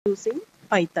using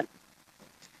Python.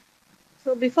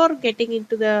 So before getting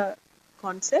into the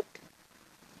concept,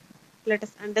 let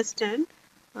us understand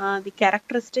the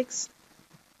characteristics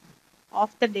of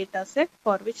the dataset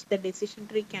for which the decision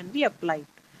tree can be applied.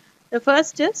 The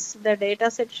first is the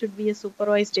dataset should be a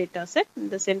supervised dataset in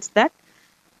the sense that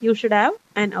you should have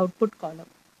an output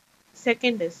column.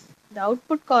 Second is the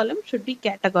output column should be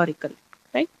categorical,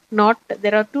 right? Not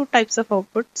there are two types of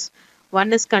outputs.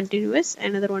 One is continuous,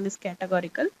 another one is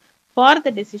categorical. For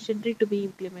the decision tree to be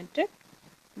implemented,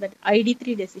 that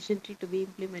ID3 decision tree to be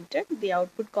implemented, the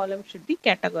output column should be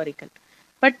categorical.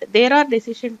 But there are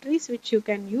decision trees which you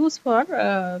can use for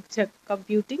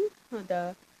computing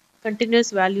the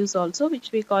continuous values also,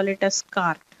 which we call it as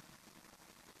cart.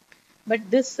 But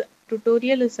this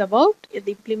tutorial is about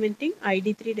implementing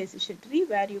ID3 decision tree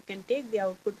where you can take the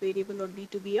output variable only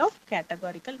to be of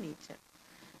categorical nature.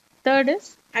 Third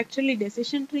is actually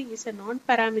decision tree is a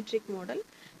non-parametric model,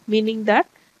 meaning that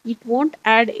it won't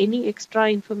add any extra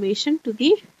information to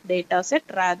the data set.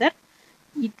 Rather,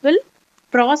 it will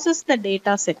process the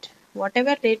data set.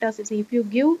 Whatever data set, if you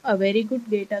give a very good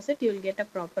data set, you will get a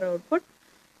proper output.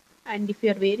 And if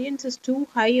your variance is too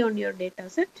high on your data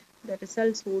set, the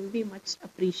results won't be much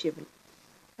appreciable.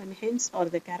 And hence are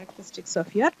the characteristics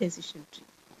of your decision tree.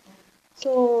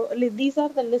 So these are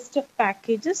the list of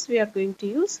packages we are going to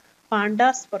use.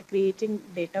 Pandas for creating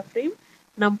data frame,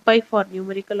 NumPy for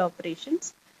numerical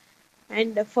operations,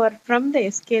 and from the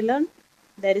sklearn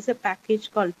there is a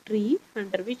package called tree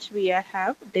under which we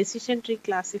have decision tree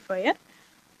classifier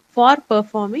for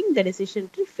performing the decision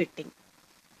tree fitting.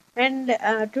 And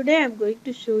today I am going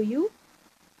to show you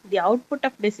the output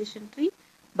of decision tree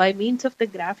by means of the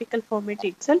graphical format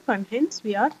itself, and hence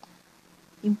we are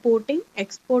importing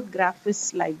export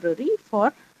graphics library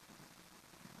for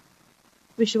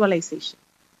visualization.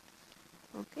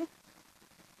 Okay,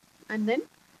 and then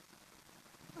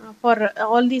for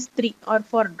all these three, or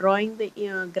for drawing the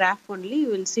graph only, you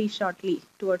will see shortly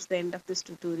towards the end of this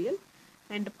tutorial.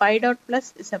 And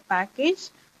py.plus is a package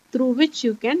through which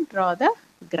you can draw the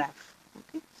graph.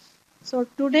 Okay, so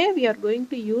today we are going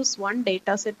to use one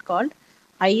dataset called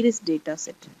iris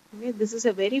dataset. Okay, this is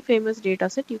a very famous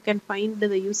dataset. You can find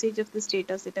the usage of this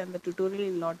dataset and the tutorial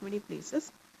in lot many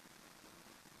places.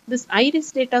 This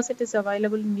iris dataset is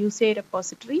available in UCI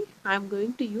repository. I am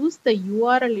going to use the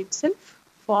URL itself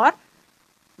for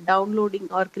downloading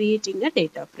or creating a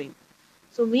data frame.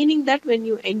 So meaning that when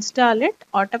you install it,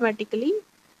 automatically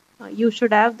you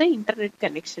should have the internet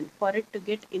connection for it to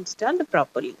get installed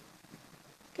properly.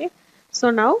 Okay,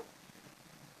 so now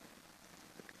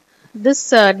this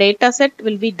data set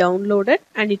will be downloaded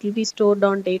and it will be stored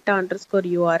on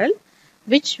data_URL,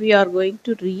 which we are going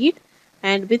to read,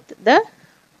 and with the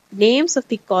names of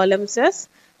the columns as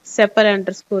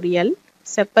sepal_L,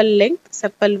 sepal length,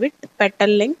 sepal width, petal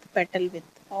length, petal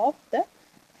width of the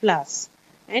class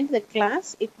and the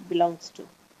class it belongs to.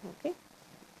 Okay.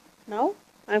 Now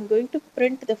I am going to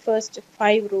print the first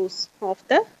 5 rows of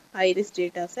the iris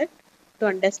dataset to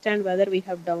understand whether we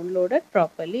have downloaded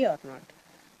properly or not.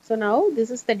 So now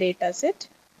this is the dataset.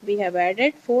 We have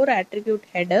added 4 attribute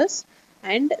headers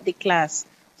and the class.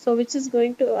 So which is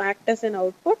going to act as an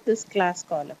output, this class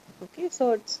column. Okay,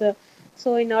 so it's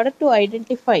so in order to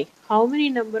identify how many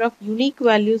number of unique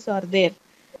values are there.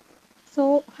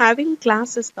 So having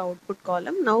class as the output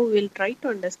column, now we will try to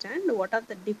understand what are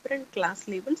the different class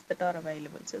labels that are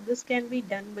available. So this can be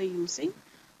done by using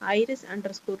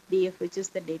iris_df, which is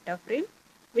the data frame.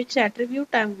 Which attribute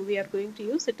we are going to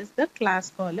use? It is the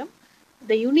class column.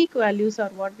 The unique values are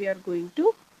what we are going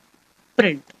to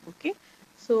print. Okay.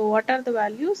 So what are the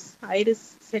values?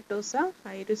 Iris setosa,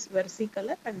 iris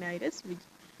versicolor, and iris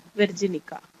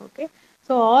virginica. Okay.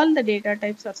 So all the data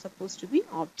types are supposed to be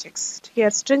objects.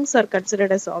 Here strings are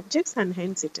considered as objects and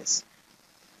hence it is.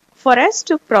 For us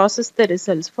to process the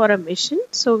results for a machine,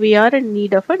 so we are in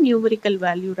need of a numerical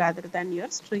value rather than your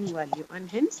string value, and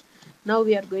hence now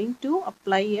we are going to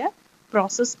apply a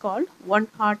process called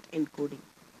one-hot encoding.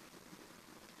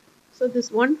 So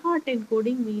this one-hot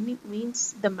encoding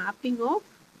means the mapping of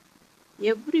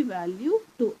every value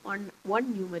to one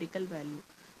numerical value,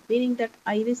 meaning that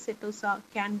iris setosa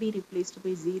can be replaced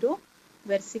by 0,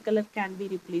 versicolor can be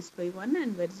replaced by 1,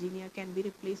 and virginica can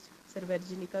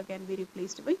be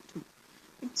replaced by 2.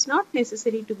 It's not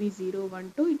necessary to be 0,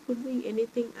 1, 2. It could be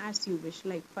anything as you wish,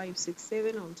 like 5, 6,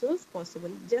 7 also is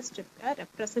possible. Just a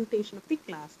representation of the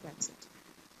class, that's it.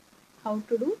 How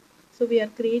to do? So we are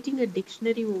creating a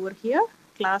dictionary over here.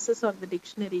 Classes are the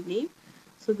dictionary name.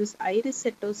 So this iris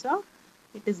setosa,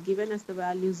 it is given as the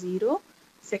value 0,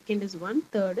 second is 1,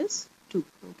 third is 2.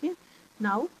 Okay.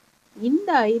 Now In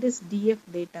the iris df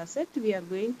dataset, we are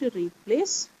going to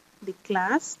replace the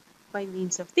class by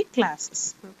means of the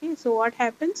classes. Okay, so what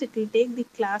happens? It will take the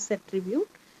class attribute.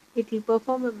 It will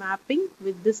perform a mapping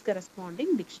with this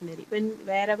corresponding dictionary.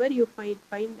 Wherever you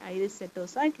find iris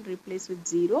setosa, it will replace with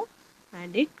 0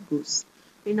 and it goes.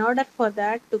 In order for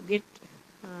that to get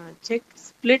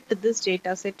split this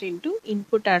data set into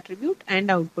input attribute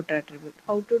and output attribute.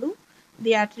 How to do?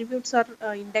 The attributes are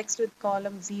indexed with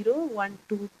column 0, 1,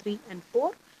 2, 3 and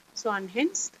 4. So and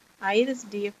hence iris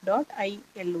df dot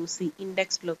iloc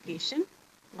indexed location.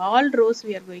 All rows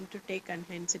we are going to take and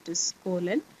hence it is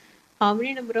colon. How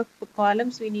many number of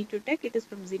columns we need to take? It is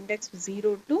from index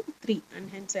 0 to 3 and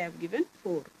hence I have given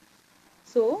 4.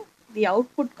 So the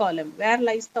output column, where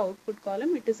lies the output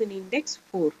column? It is in index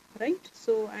 4, right?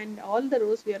 So, and all the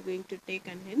rows we are going to take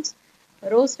and hence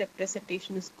rows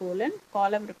representation is colon,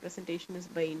 column representation is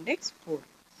by index 4.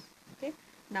 Okay.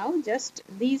 Now just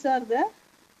these are the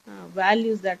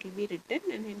values that will be written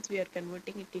and hence we are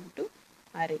converting it into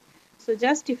array. So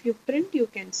just if you print, you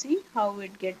can see how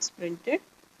it gets printed.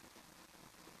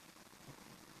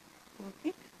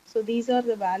 Okay. So these are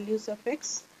the values of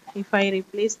x. If I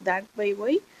replace that by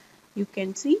y, you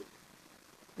can see,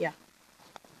 yeah.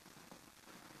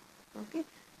 Okay,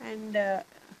 and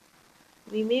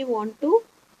we may want to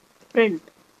print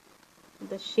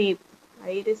the shape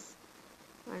iris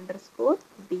underscore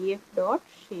df dot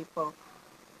shape of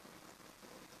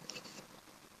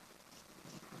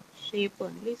shape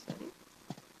only, sorry.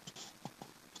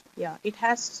 Yeah, it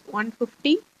has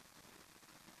 150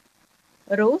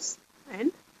 rows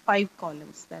and 5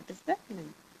 columns. That is the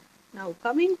length. Now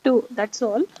coming to, that's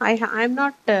all. I'm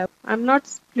not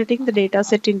splitting the data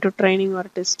set into training or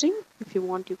testing. If you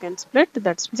want, you can split.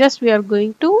 That's just we are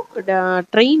going to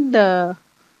train the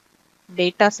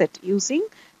data set using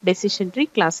decision tree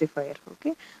classifier.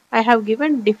 Okay, I have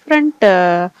given different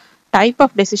type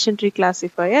of decision tree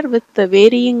classifier with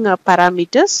varying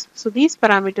parameters. So these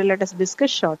parameters let us discuss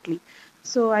shortly.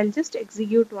 So I'll just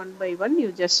execute one by one.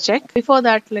 You just check. Before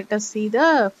that, let us see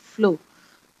the flow.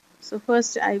 So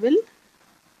first I will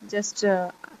just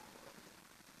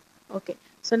okay.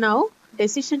 So now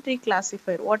decision tree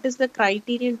classifier. What is the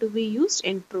criterion to be used?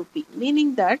 Entropy,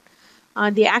 meaning that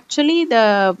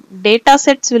the data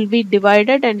sets will be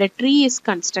divided and a tree is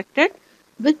constructed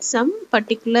with some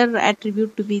particular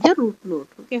attribute to be the root node.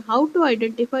 Okay, how to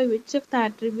identify which of the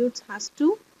attributes has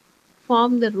to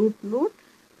form the root node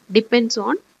depends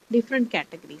on different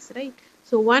categories, right?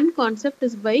 So one concept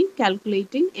is by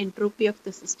calculating entropy of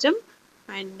the system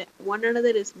and one another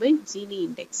is by Gini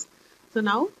index. So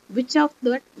now which of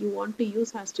that you want to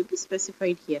use has to be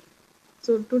specified here.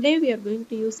 So today we are going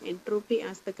to use entropy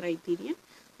as the criterion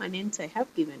and hence I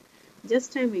have given.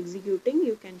 Just I am executing,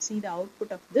 you can see the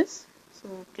output of this. So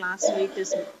class weight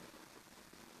is,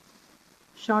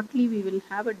 shortly we will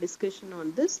have a discussion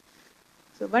on this.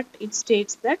 So but it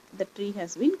states that the tree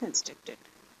has been constructed.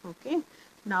 Okay.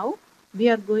 Now we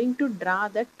are going to draw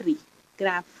the tree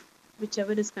graph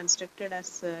whichever is constructed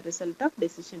as a result of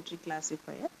decision tree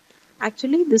classifier.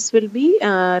 Actually, this will be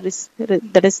this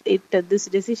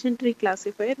decision tree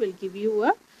classifier will give you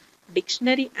a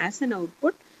dictionary as an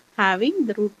output having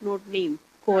the root node name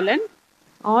colon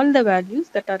all the values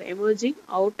that are emerging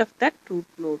out of that root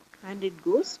node, and it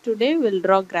goes. Today we'll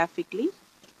draw graphically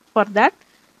for that,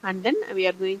 and then we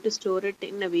are going to store it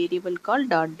in a variable called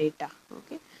dot data.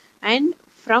 Okay, and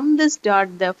from this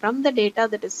from the data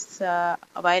that is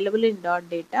available in dot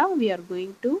data, we are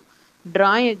going to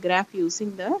draw a graph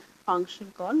using the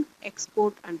function called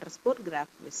export underscore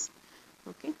graphviz.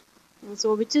 Okay,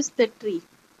 so which is the tree?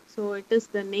 So it is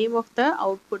the name of the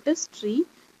output is tree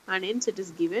and hence it is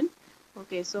given.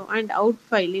 Okay, so and out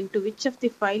file, into which of the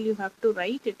file you have to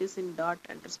write, it is in dot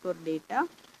underscore data.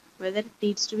 Whether it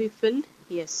needs to be filled,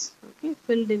 yes. Okay,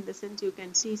 filled in the sense you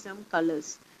can see some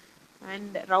colors,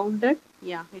 and rounded,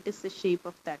 yeah, it is the shape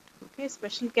of that. Okay,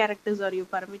 special characters are you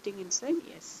permitting inside?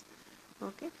 Yes.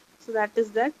 Okay, so that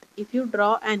is that. If you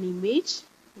draw an image,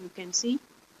 you can see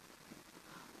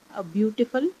a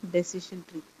beautiful decision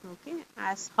tree. Okay,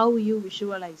 as how you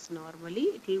visualize normally,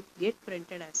 it will get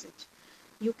printed as such.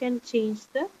 You can change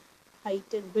the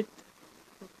height and width.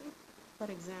 Okay,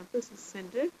 for example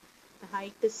 600, the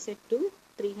height is set to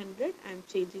 300. I am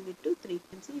changing it to 3. You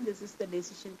can see this is the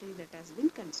decision tree that has been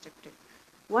constructed.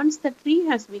 Once the tree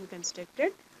has been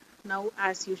constructed, now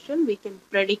as usual we can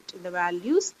predict the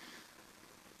values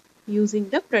using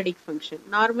the predict function.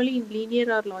 Normally in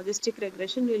linear or logistic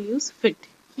regression we'll use fit.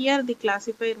 Here the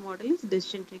classifier model is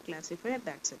decision tree classifier,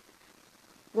 that's it.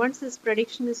 Once this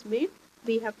prediction is made,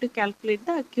 we have to calculate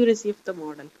the accuracy of the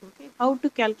model. Okay, how to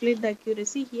calculate the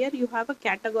accuracy? Here you have a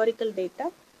categorical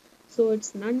data, so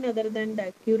it's none other than the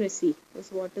accuracy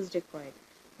is what is required.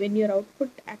 When your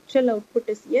actual output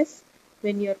is yes,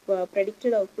 when your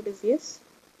predicted output is yes,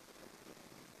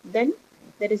 then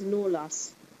there is no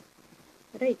loss,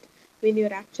 right? When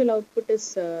your actual output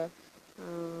is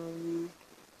um,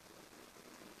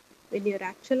 when your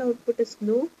actual output is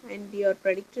no and your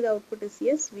predicted output is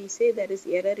yes, we say there is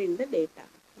error in the data.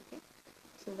 Okay,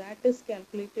 so that is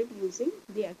calculated using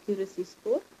the accuracy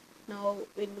score. Now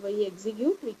when we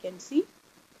execute, we can see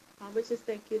how much is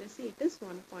the accuracy. It is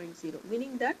 1.0,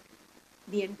 meaning that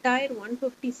the entire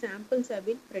 150 samples have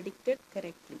been predicted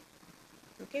correctly.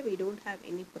 Okay, we don't have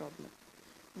any problem.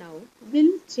 Now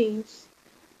we'll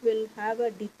have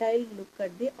a detailed look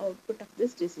at the output of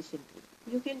this decision tree.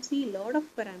 You can see a lot of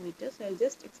parameters. I'll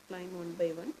just explain one by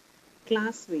one.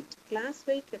 Class weight. Class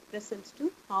weight represents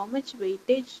to how much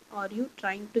weightage are you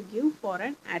trying to give for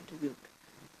an attribute,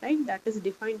 right? That is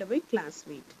defined by class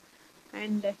weight.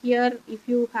 And here, if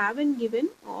you haven't given,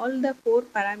 all the four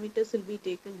parameters will be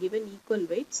taken given equal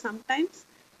weight. Sometimes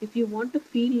if you want to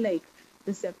feel like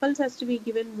the sepals has to be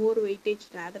given more weightage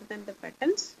rather than the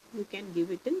petals, you can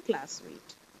give it in class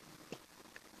weight.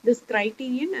 This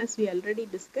criterion, as we already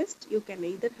discussed, you can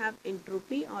either have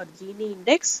entropy or Gini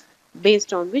index,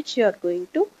 based on which you are going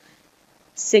to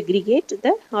segregate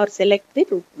the or select the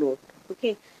root node.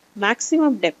 Okay,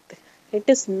 maximum depth, it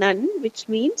is none, which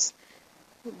means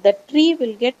the tree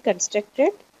will get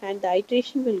constructed and the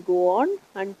iteration will go on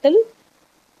until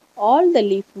all the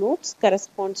leaf nodes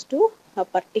corresponds to a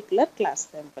particular class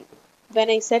sample.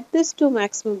 When I set this to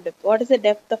maximum depth, what is the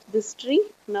depth of this tree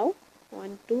now?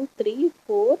 1, 2, 3,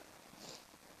 4,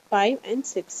 5 and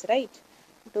 6, right?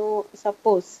 So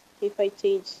suppose if I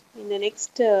change in the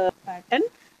next pattern,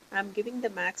 I am giving the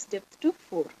max depth to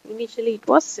 4. Initially it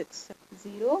was 6.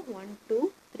 0, 1,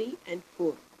 2, 3 and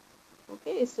 4.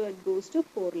 Okay, so it goes to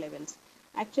 4 levels.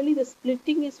 Actually the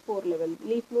splitting is 4 level.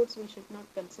 Leaf nodes we should not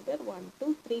consider 1,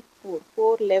 2, 3, 4.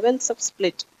 4 levels of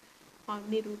split. How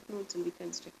many root nodes will be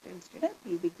constructed instead of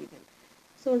will be given.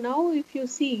 So now if you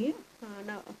see,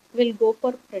 now we'll go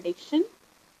for prediction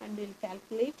and we'll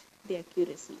calculate the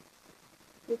accuracy.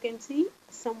 You can see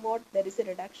somewhat there is a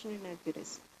reduction in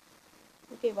accuracy.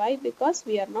 Okay, why? Because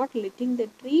we are not letting the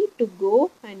tree to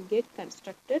go and get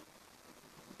constructed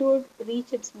to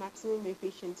reach its maximum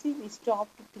efficiency. We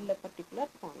stopped till a particular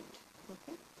point.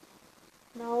 Okay.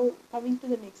 Now coming to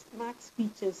the next, max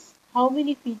features. How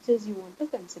many features you want to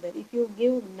consider? If you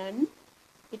give none,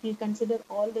 it will consider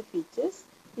all the features.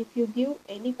 If you give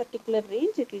any particular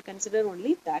range, it will consider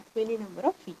only that many number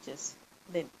of features.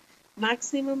 Then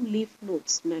maximum leaf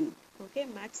nodes, none. Okay,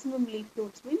 maximum leaf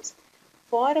nodes means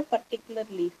for a particular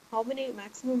leaf, how many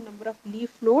maximum number of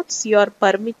leaf nodes you are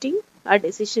permitting a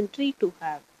decision tree to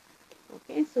have.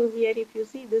 Okay, so here if you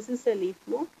see, this is a leaf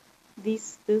node,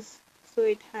 this, so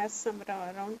it has some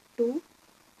around 2,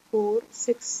 4,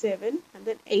 6, 7 and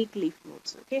then 8 leaf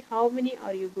nodes. Okay, how many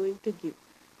are you going to give?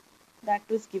 That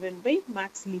was given by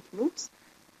max leaf nodes.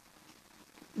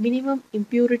 Minimum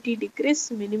impurity decrease,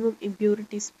 minimum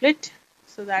impurity split.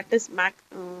 So that is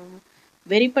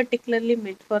very particularly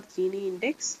meant for Gini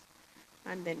index.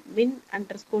 And then min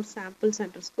underscore samples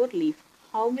underscore leaf.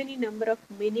 How many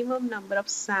minimum number of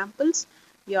samples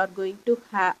you are going to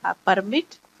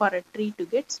permit for a tree to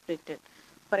get splitted.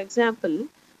 For example,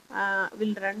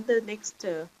 we'll run the next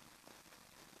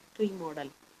tree model.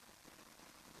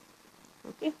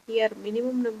 Okay, here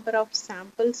minimum number of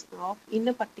samples of in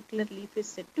a particular leaf is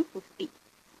set to 50.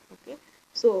 Okay,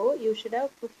 so you should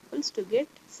have 50 samples to get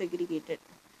segregated.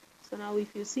 So now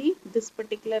if you see, this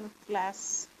particular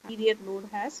class period node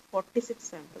has 46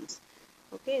 samples.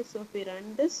 Okay, so if we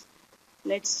run this,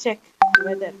 let's check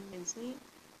whether you can see.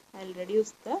 I'll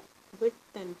reduce the width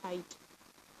and height.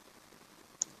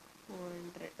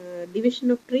 And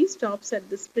division of tree stops at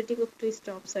this, splitting of tree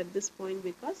stops at this point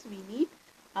because we need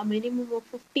a minimum of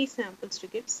 50 samples to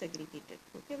get segregated.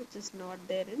 Okay, which is not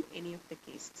there in any of the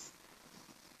cases.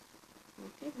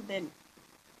 Okay, then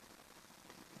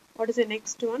what is the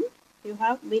next one? You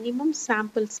have minimum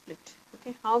sample split.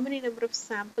 Okay, how many number of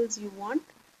samples you want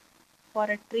for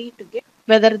a tree to get,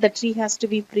 whether the tree has to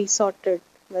be pre-sorted,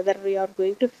 whether we are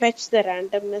going to fetch the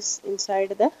randomness inside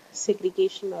the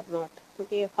segregation or not.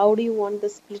 Okay, how do you want the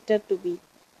splitter to be,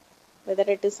 whether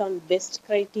it is on best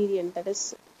criterion, that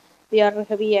is we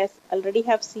already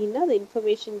have seen the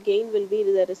information gain will be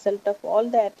the result of all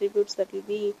the attributes that will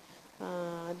be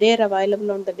there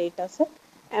available on the data set.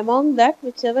 Among that,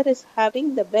 whichever is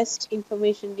having the best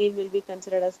information gain will be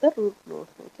considered as the root node.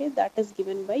 Okay, that is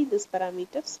given by this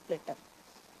parameter splitter.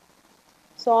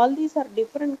 So all these are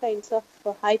different kinds of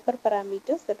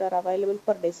hyperparameters that are available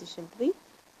for decision tree.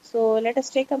 So let us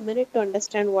take a minute to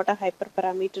understand what a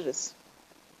hyperparameter is.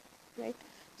 Right.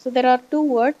 So there are two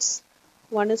words.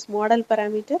 One is model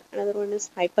parameter, another one is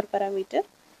hyperparameter.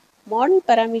 Model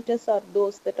parameters are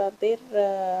those that are there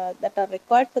that are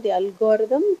required for the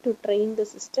algorithm to train the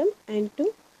system and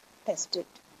to test it.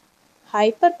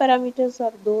 Hyperparameters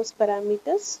are those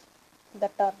parameters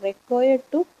that are required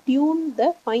to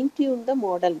fine tune the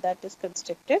model that is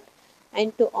constructed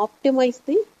and to optimize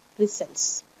the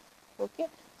results. Okay,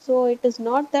 so it is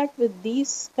not that with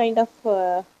these kind of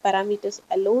parameters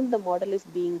alone the model is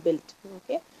being built.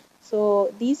 Okay, so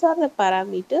these are the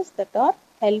parameters that are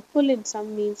helpful in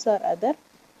some means or other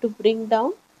to bring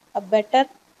down a better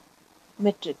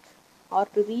metric or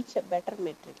to reach a better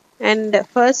metric. And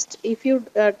first, if you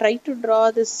try to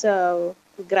draw this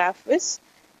graph, is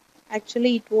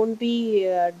actually it won't be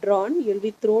drawn. You'll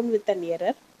be thrown with an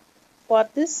error. For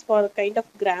this, for kind of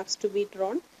graphs to be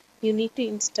drawn, you need to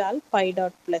install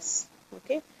pi.plus.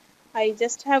 Okay, I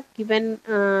just have given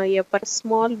a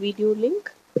small video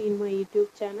link in my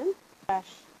YouTube channel.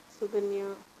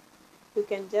 Suganya, you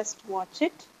can just watch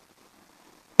it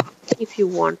if you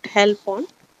want help on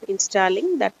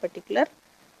installing that particular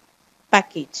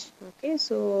package. Okay,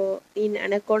 so in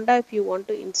Anaconda, if you want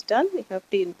to install, you have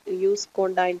to use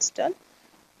conda install.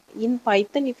 In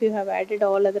Python, if you have added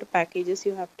all other packages,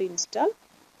 you have to install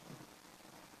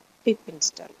pip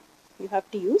install. You have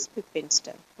to use pip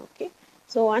install. Okay,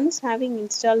 so once having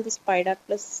installed this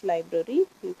pi.plus library,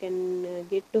 you can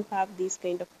get to have these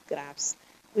kind of graphs,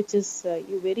 which is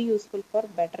very useful for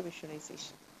better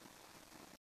visualization.